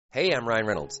Hey, I'm Ryan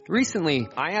Reynolds. Recently,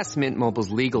 I asked Mint Mobile's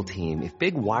legal team if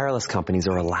big wireless companies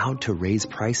are allowed to raise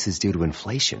prices due to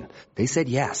inflation. They said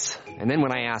yes. And then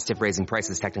when I asked if raising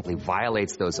prices technically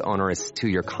violates those onerous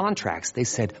two-year contracts, they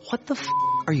said, "What the f***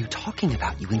 are you talking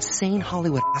about, you insane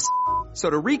Hollywood ass?" So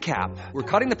to recap, we're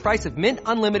cutting the price of Mint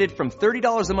Unlimited from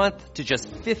 $30 a month to just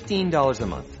 $15 a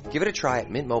month. Give it a try at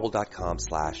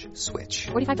mintmobile.com/switch.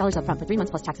 $45 up front for 3 months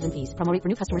plus taxes and fees. Promo rate for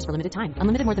new customers for limited time.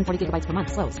 Unlimited more than 40 gigabytes per month.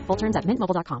 Slows full terms at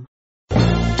mintmobile.com.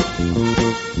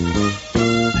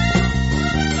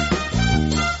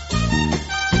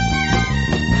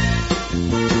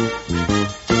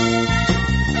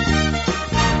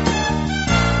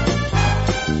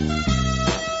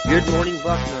 Good morning,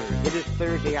 Bucknutters. It is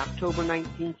Thursday, October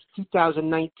 19th,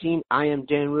 2019. I am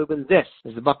Dan Rubin. This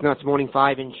is the Bucknuts Morning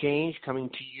 5 and Change, coming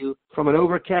to you from an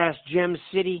overcast Gem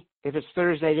City. If it's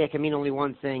Thursday, that can mean only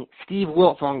one thing. Steve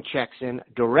Wiltfong checks in,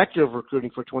 Director of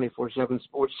Recruiting for 24/7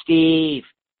 Sports. Steve,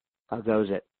 how goes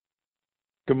it?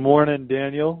 Good morning,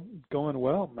 Daniel. Going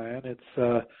well, man. It's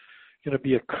going to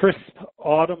be a crisp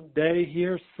autumn day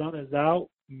here. Sun is out,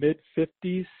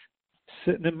 mid-50s.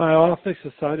 Sitting in my office,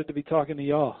 excited to be talking to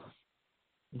y'all.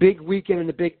 Big weekend in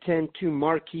the Big Ten, two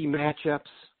marquee matchups.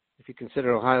 If you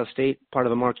consider Ohio State part of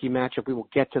the marquee matchup, we will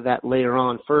get to that later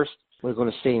on. First, we're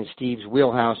going to stay in Steve's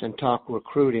wheelhouse and talk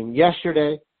recruiting.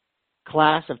 Yesterday,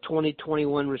 class of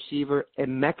 2021 receiver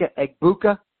Emeka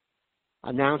Egbuka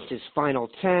announced his final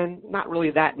 10. Not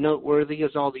really that noteworthy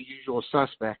as all the usual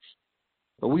suspects.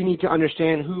 But we need to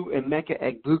understand who Emeka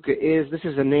Egbuka is. This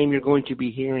is a name you're going to be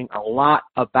hearing a lot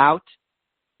about.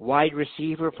 Wide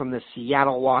receiver from the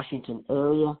Seattle, Washington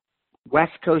area.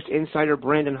 West Coast insider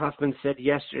Brandon Huffman said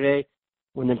yesterday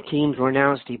when the teams were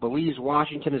announced he believes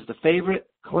Washington is the favorite.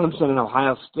 Clemson and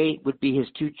Ohio State would be his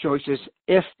two choices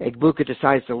if Egbuka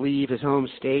decides to leave his home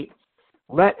state.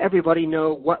 Let everybody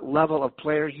know what level of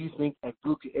player you think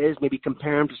Egbuka is. Maybe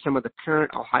compare him to some of the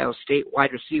current Ohio State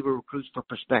wide receiver recruits for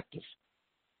perspective.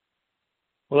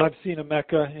 Well, I've seen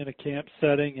Emeka in a camp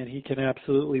setting, and he can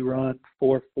absolutely run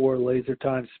 4.4 laser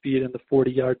time speed in the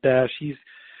 40-yard dash. He's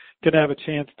going to have a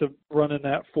chance to run in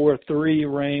that 4.3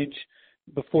 range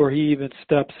before he even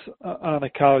steps on a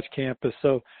college campus.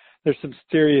 So there's some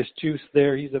serious juice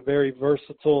there. He's a very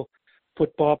versatile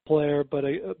football player, but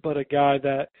a guy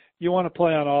that you want to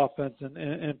play on offense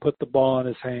and put the ball in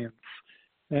his hands.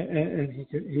 And he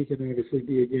can obviously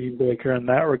be a game breaker in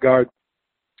that regard.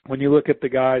 When you look at the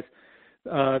guys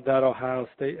that Ohio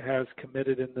State has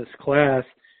committed in this class,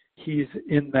 he's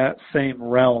in that same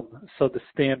realm. So the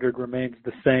standard remains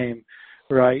the same,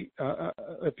 right?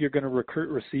 If you're going to recruit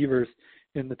receivers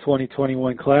in the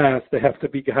 2021 class, they have to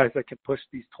be guys that can push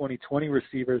these 2020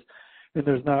 receivers, and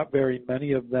there's not very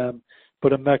many of them.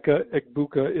 But Emeka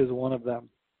Egbuka is one of them.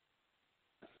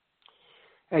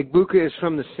 Egbuka is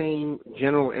from the same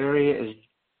general area as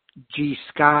G.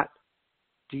 Scott.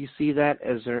 Do you see that?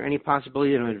 Is there any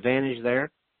possibility of an advantage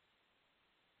there?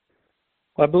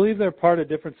 Well, I believe they're part of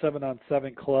different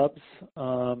 7-on-7 clubs.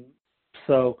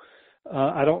 So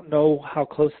I don't know how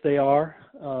close they are.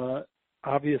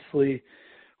 Obviously,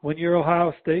 when you're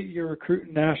Ohio State, you're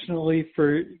recruiting nationally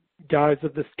for guys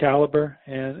of this caliber.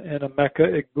 And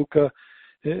Emeka Egbuka,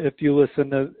 if you listen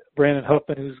to Brandon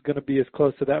Huffman, who's going to be as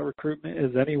close to that recruitment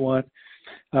as anyone,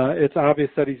 it's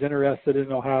obvious that he's interested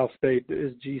in Ohio State.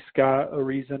 Is G. Scott a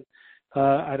reason?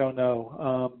 I don't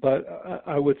know. But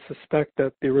I would suspect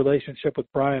that the relationship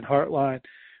with Brian Hartline,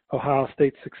 Ohio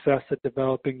State's success at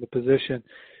developing the position,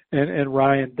 and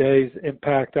Ryan Day's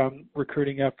impact on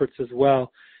recruiting efforts as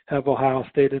well have Ohio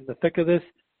State in the thick of this.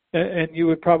 And you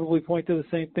would probably point to the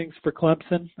same things for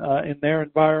Clemson in their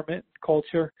environment and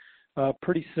culture.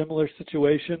 Pretty similar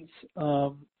situations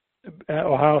at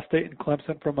Ohio State and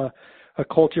Clemson from a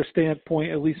culture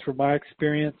standpoint, at least from my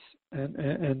experience.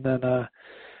 And then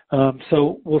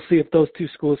so we'll see if those two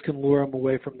schools can lure them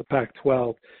away from the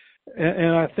Pac-12.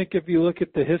 And I think if you look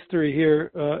at the history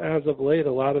here as of late,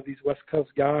 a lot of these West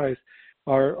Coast guys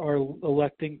are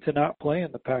electing to not play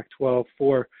in the Pac-12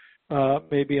 for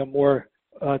maybe a more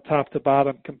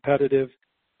top-to-bottom competitive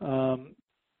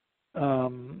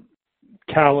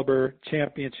caliber,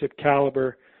 championship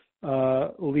caliber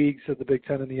leagues of the Big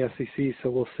Ten and the SEC, so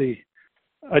we'll see.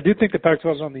 I do think the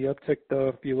Pac-12 is on the uptick, though,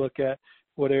 if you look at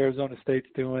what Arizona State's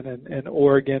doing and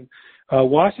Oregon.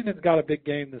 Washington's got a big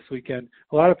game this weekend.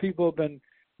 A lot of people have been,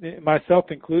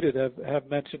 myself included, have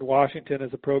mentioned Washington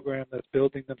as a program that's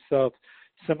building themselves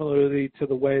similarly to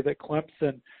the way that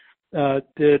Clemson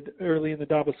did early in the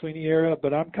Dabo Swinney era,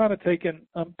 but I'm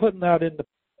putting that in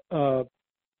the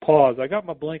pause. I got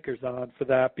my blinkers on for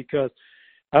that because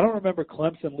I don't remember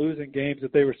Clemson losing games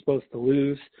that they were supposed to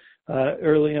lose.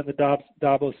 early in the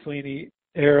Dabo Swinney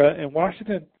era, and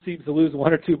Washington seems to lose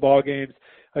one or two ball games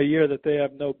a year that they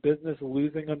have no business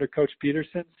losing under Coach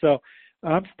Peterson. So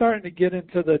I'm starting to get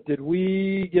into did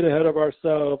we get ahead of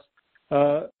ourselves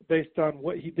based on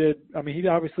what he did? I mean, he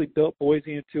obviously built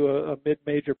Boise into a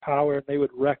mid-major power, and they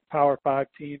would wreck Power 5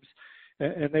 teams,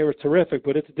 and they were terrific.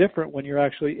 But it's different when you're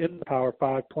actually in the Power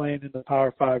 5, playing in the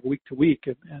Power 5 week to week.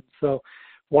 And so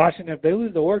Washington, if they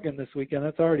lose to Oregon this weekend,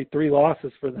 that's already 3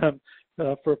 losses for them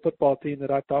for a football team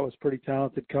that I thought was pretty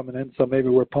talented coming in. So maybe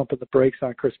we're pumping the brakes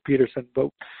on Chris Peterson, but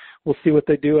we'll see what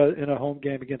they do in a home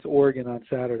game against Oregon on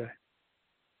Saturday.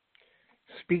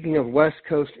 Speaking of West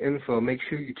Coast info, make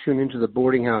sure you tune into the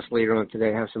boarding house later on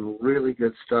today. I have some really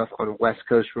good stuff on West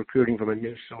Coast recruiting from a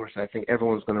news source I think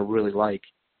everyone's going to really like.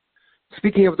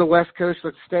 Speaking of the West Coast,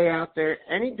 let's stay out there.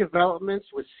 Any developments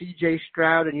with C.J.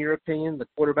 Stroud, in your opinion, the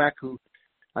quarterback who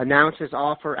announced his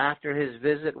offer after his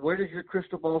visit? Where does your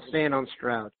crystal ball stand on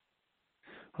Stroud?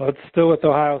 Well, it's still with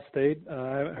Ohio State.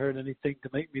 I haven't heard anything to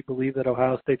make me believe that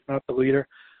Ohio State's not the leader.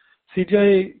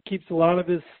 C.J. keeps a lot of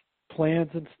his plans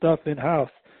and stuff in-house.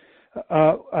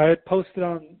 I had posted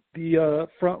on the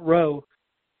front row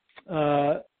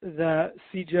that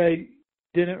C.J.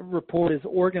 didn't report his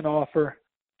Oregon offer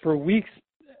for weeks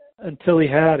until he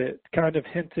had it, kind of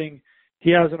hinting he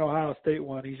has an Ohio State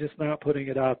one. He's just not putting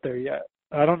it out there yet.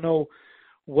 I don't know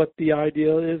what the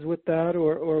ideal is with that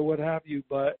or what have you,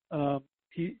 but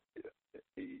he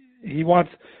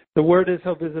wants – the word is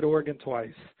he'll visit Oregon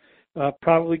twice.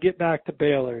 Probably get back to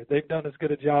Baylor. They've done as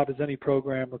good a job as any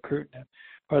program recruiting him.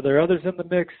 Are there others in the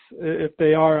mix? If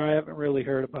they are, I haven't really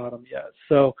heard about them yet.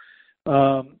 So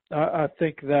I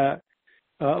think that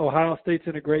Ohio State's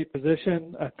in a great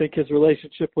position. I think his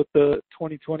relationship with the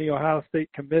 2020 Ohio State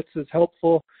commits is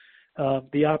helpful.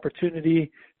 The opportunity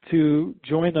to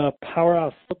join a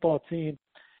powerhouse football team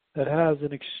that has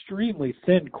an extremely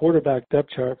thin quarterback depth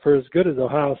chart, for as good as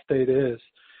Ohio State is,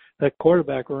 that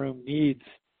quarterback room needs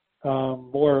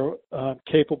more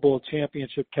capable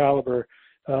championship caliber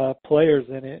players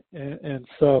in it. And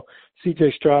so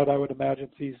C.J. Stroud, I would imagine,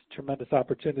 sees tremendous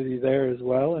opportunity there as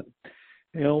well. And,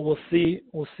 you know, we'll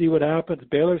see what happens.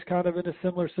 Baylor's kind of in a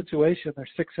similar situation. They're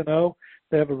 6-0.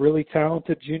 They have a really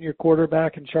talented junior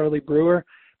quarterback in Charlie Brewer.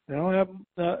 They don't have.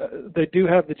 They do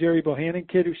have the Jerry Bohannon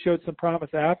kid who showed some promise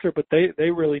after, but they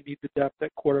really need the depth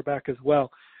at quarterback as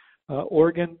well.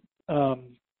 Oregon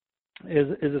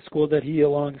is a school that he,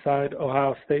 alongside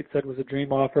Ohio State, said was a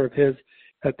dream offer of his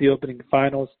at the opening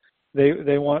finals.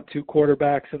 They want 2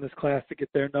 quarterbacks in this class to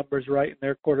get their numbers right in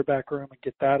their quarterback room and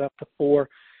get that up to 4.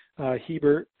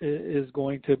 Hebert is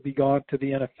going to be gone to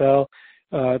the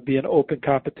NFL. Be an open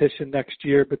competition next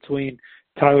year between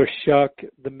Tyler Shuck,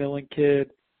 the Millen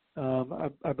kid.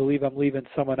 I believe I'm leaving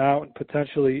someone out, and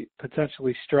potentially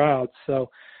Stroud. So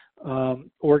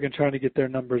Oregon trying to get their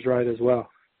numbers right as well.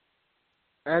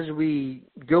 As we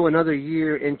go another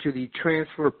year into the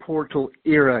transfer portal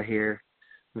era here,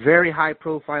 very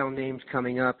high-profile names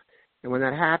coming up. And when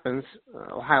that happens,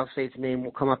 Ohio State's name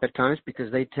will come up at times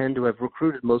because they tend to have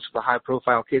recruited most of the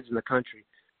high-profile kids in the country.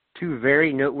 2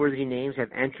 very noteworthy names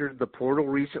have entered the portal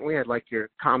recently. I'd like your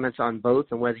comments on both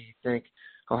and whether you think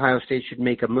Ohio State should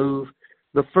make a move.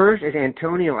 The first is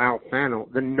Antonio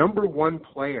Alfano, the number 1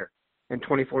 player in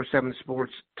 24/7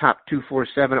 Sports, top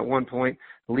 247 at one point,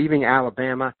 leaving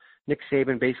Alabama. Nick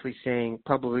Saban basically saying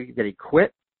publicly that he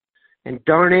quit. And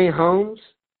Darnay Holmes,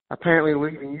 apparently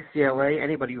leaving UCLA.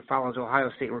 Anybody who follows Ohio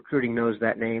State recruiting knows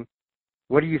that name.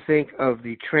 What do you think of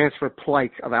the transfer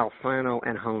plight of Alfano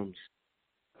and Holmes?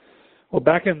 Well,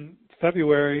 back in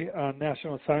February on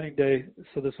National Signing Day,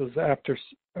 so this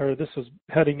was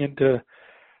heading into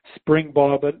spring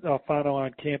ball, but Alfano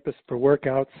on campus for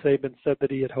workouts. Saban said that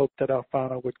he had hoped that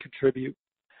Alfano would contribute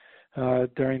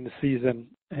during the season.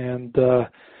 And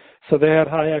so they had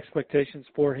high expectations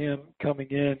for him coming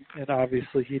in, and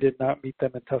obviously he did not meet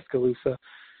them in Tuscaloosa.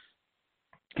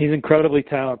 He's incredibly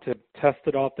talented,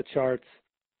 tested off the charts,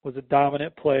 was a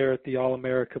dominant player at the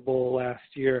All-America Bowl last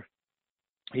year.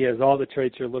 He has all the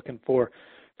traits you're looking for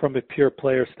from a pure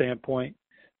player standpoint.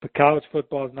 But college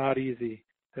football is not easy.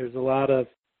 There's a lot of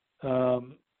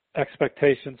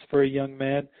expectations for a young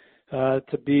man to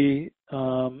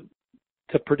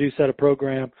produce at a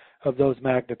program of those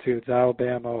magnitudes,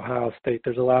 Alabama, Ohio State.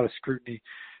 There's a lot of scrutiny.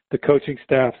 The coaching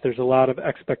staffs, there's a lot of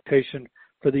expectation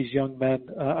for these young men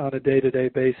on a day-to-day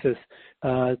basis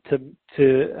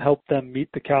to help them meet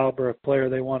the caliber of player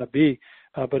they want to be.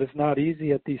 But it's not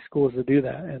easy at these schools to do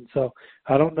that. And so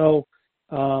I don't know,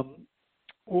 I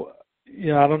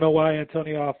don't know why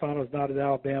Antonio Alfano is not at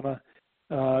Alabama.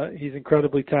 He's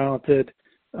incredibly talented.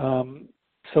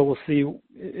 So we'll see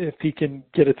if he can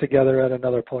get it together at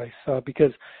another place,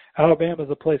 because Alabama is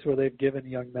a place where they've given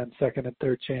young men second and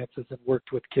third chances and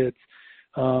worked with kids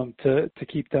to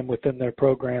keep them within their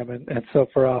program. And so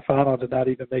for Alfano to not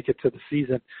even make it to the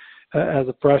season as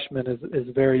a freshman is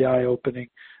very eye-opening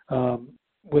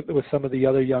with some of the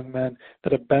other young men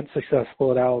that have been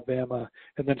successful at Alabama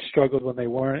and then struggled when they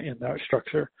weren't in that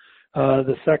structure.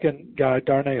 The second guy,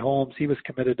 Darnay Holmes, he was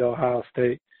committed to Ohio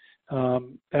State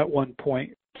at one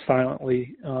point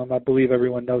silently. I believe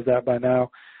everyone knows that by now.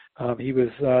 He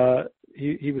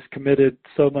was committed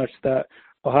so much that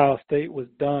Ohio State was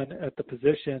done at the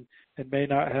position and may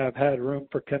not have had room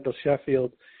for Kendall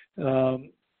Sheffield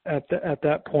at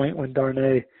that point when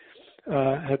Darnay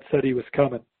had said he was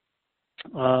coming.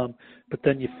 But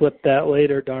then you flip that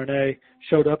later. Darnay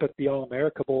showed up at the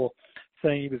All-America Bowl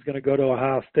saying he was going to go to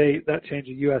Ohio State. That changed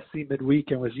to USC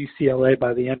midweek and was UCLA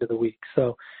by the end of the week.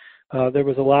 So there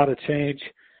was a lot of change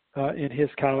in his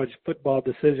college football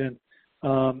decision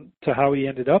to how he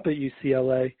ended up at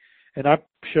UCLA. And I'm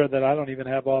sure that I don't even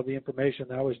have all the information.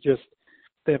 That was just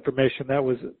the information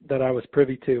that I was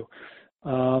privy to.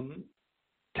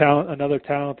 Another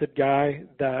talented guy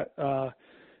that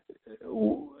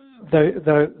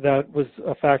was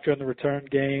a factor in the return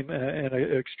game and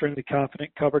an extremely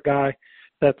confident cover guy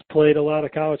that's played a lot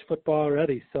of college football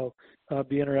already. So it'll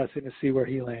be interesting to see where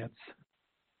he lands.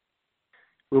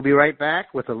 We'll be right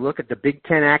back with a look at the Big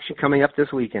Ten action coming up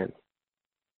this weekend.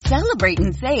 Celebrate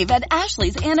and save at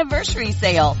Ashley's Anniversary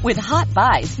Sale. With Hot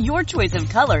Buys, your choice of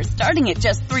colors starting at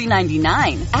just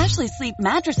 $3.99. Ashley Sleep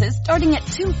mattresses starting at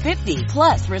 $2.50.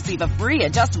 Plus, receive a free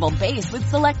adjustable base with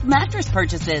select mattress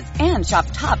purchases. And shop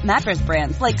top mattress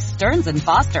brands like Stearns &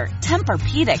 Foster,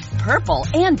 Tempur-Pedic, Purple,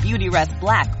 and Beautyrest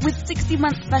Black with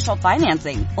 60-month special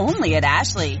financing. Only at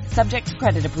Ashley. Subject to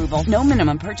credit approval. No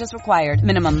minimum purchase required.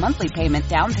 Minimum monthly payment,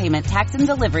 down payment, tax, and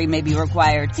delivery may be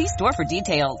required. See store for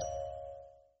details.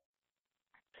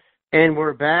 And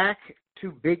we're back.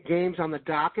 Two big games on the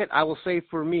docket. I will say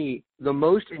for me, the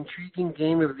most intriguing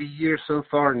game of the year so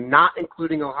far, not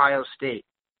including Ohio State.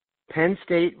 Penn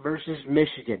State versus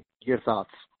Michigan. Your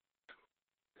thoughts?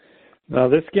 Now,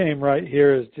 this game right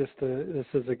here is just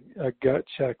a gut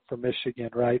check for Michigan,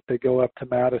 right? They go up to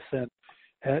Madison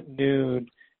at noon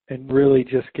and really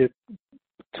just get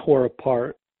tore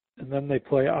apart. And then they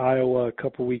play Iowa a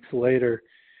couple weeks later,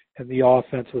 and the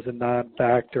offense was a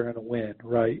non-factor in a win,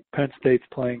 right? Penn State's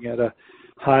playing at a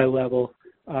high level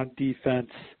on defense.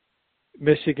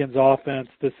 Michigan's offense,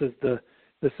 this is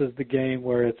the game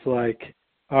where it's like,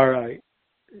 all right,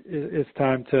 it's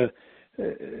time to,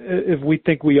 if we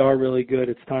think we are really good,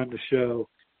 it's time to show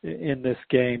in this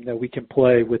game that we can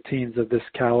play with teams of this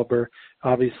caliber.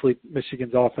 Obviously,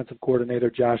 Michigan's offensive coordinator,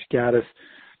 Josh Gaddis,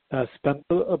 spent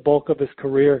a bulk of his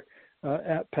career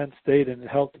at Penn State and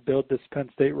helped build this Penn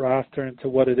State roster into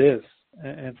what it is.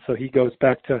 And so he goes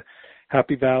back to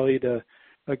Happy Valley to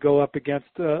go up against,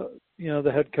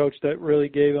 the head coach that really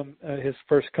gave him his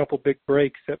first couple big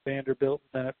breaks at Vanderbilt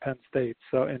and then at Penn State,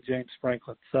 and James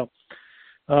Franklin. So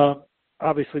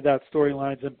obviously that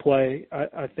storyline's in play.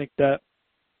 I think that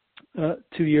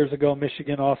 2 years ago,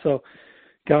 Michigan also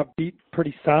got beat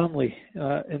pretty soundly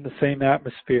in the same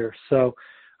atmosphere. So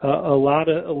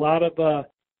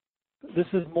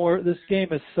this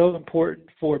game is so important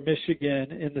for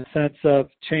Michigan in the sense of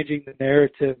changing the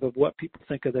narrative of what people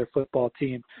think of their football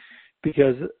team,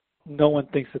 because no one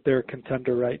thinks that they're a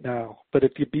contender right now. But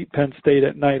if you beat Penn State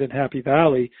at night in Happy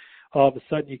Valley, all of a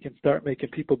sudden you can start making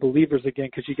people believers again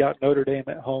because you got Notre Dame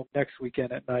at home next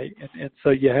weekend at night. And so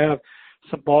you have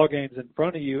some ball games in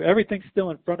front of you. Everything's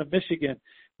still in front of Michigan.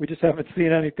 We just haven't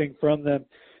seen anything from them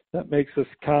that makes us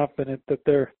confident that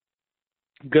they're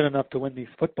good enough to win these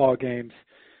football games.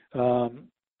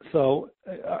 So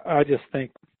I just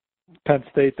think Penn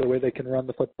State, the way they can run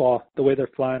the football, the way they're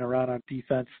flying around on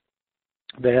defense,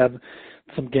 they have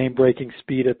some game-breaking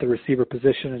speed at the receiver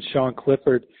position, and Sean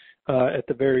Clifford, at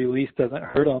the very least, doesn't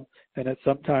hurt them, and it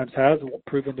sometimes has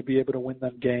proven to be able to win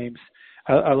them games.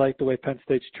 I like the way Penn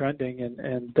State's trending,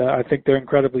 and I think they're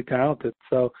incredibly talented.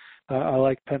 So I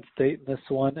like Penn State in this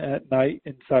one at night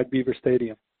inside Beaver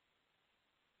Stadium.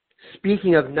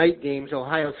 Speaking of night games,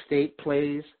 Ohio State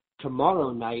plays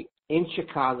tomorrow night in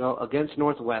Chicago against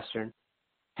Northwestern.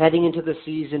 Heading into the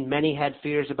season, many had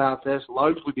fears about this,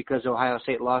 largely because Ohio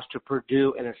State lost to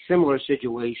Purdue in a similar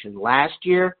situation. Last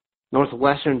year,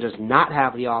 Northwestern does not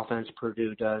have the offense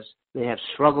Purdue does. They have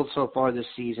struggled so far this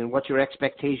season. What's your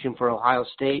expectation for Ohio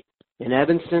State in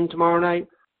Evanston tomorrow night?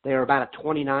 They are about a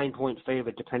 29-point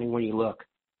favorite, depending where you look.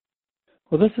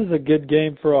 Well, this is a good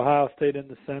game for Ohio State in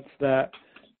the sense that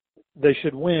they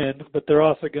should win, but they're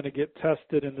also going to get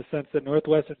tested in the sense that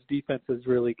Northwestern's defense is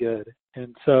really good.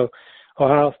 And so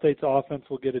Ohio State's offense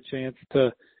will get a chance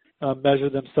to measure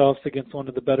themselves against one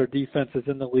of the better defenses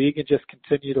in the league and just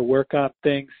continue to work on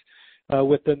things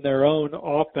within their own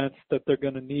offense that they're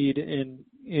going to need in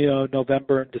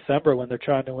November and December when they're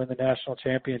trying to win the national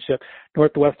championship.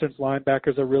 Northwestern's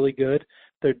linebackers are really good.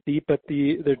 They're deep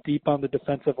on the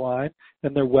defensive line,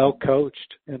 and they're well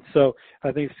coached. And so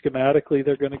I think schematically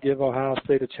they're going to give Ohio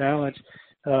State a challenge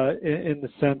in the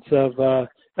sense of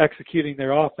executing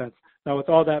their offense. Now, with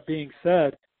all that being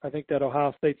said, I think that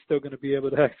Ohio State's still going to be able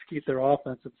to execute their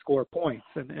offense and score points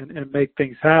and make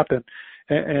things happen.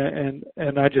 And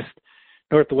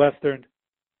Northwestern,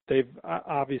 they've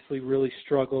obviously really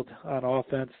struggled on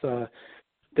offense.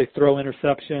 They throw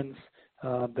interceptions.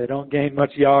 They don't gain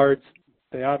much yards.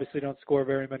 They obviously don't score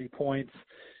very many points.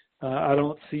 I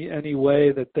don't see any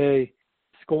way that they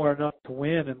score enough to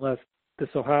win unless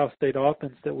this Ohio State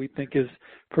offense that we think is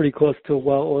pretty close to a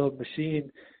well-oiled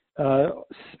machine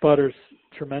sputters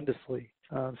tremendously.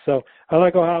 So I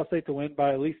like Ohio State to win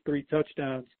by at least 3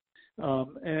 touchdowns.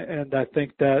 And I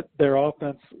think that their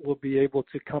offense will be able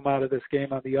to come out of this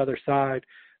game on the other side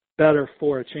better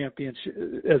for a championship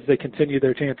as they continue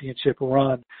their championship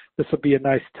run. This will be a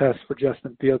nice test for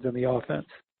Justin Fields and the offense.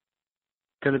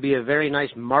 Going to be a very nice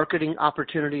marketing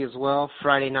opportunity as well.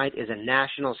 Friday night is a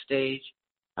national stage.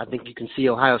 I think you can see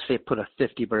Ohio State put a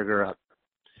 50-burger up.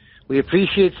 We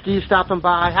appreciate Steve stopping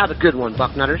by. Have a good one,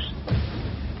 Bucknutters.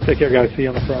 Take care, guys. See you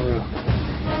on the front row.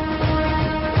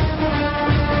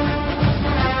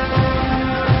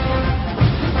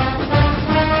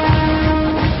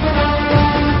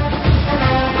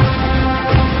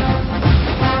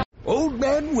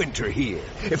 Winter here.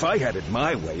 If I had it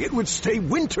my way, it would stay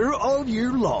winter all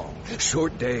year long.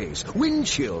 Short days, wind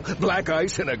chill, black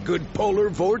ice, and a good polar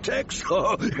vortex.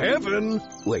 Oh, heaven.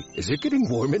 Wait, is it getting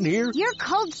warm in here? Your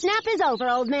cold snap is over,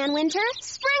 Old Man Winter.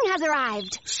 Spring has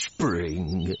arrived.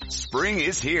 Spring. Spring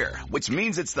is here, which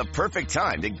means it's the perfect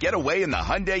time to get away in the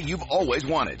Hyundai you've always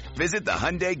wanted. Visit the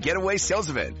Hyundai Getaway Sales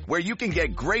Event, where you can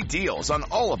get great deals on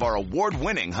all of our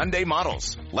award-winning Hyundai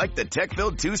models, like the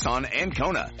tech-filled Tucson and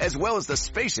Kona, as well as the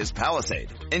spacious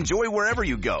Palisade. Enjoy wherever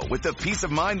you go with the peace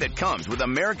of mind that comes with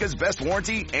America's best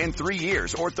warranty and 3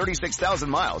 years or 36,000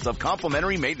 miles of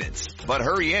complimentary maintenance. But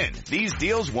hurry in, these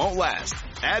deals won't last.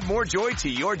 Add more joy to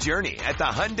your journey at the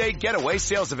Hyundai Getaway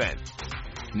Sales Event.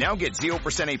 Now get 0%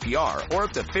 APR or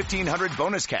up to $1,500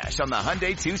 bonus cash on the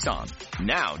Hyundai Tucson.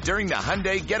 Now during the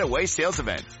Hyundai Getaway Sales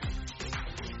Event.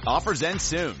 Offers end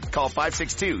soon. Call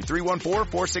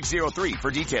 562-314-4603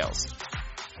 for details.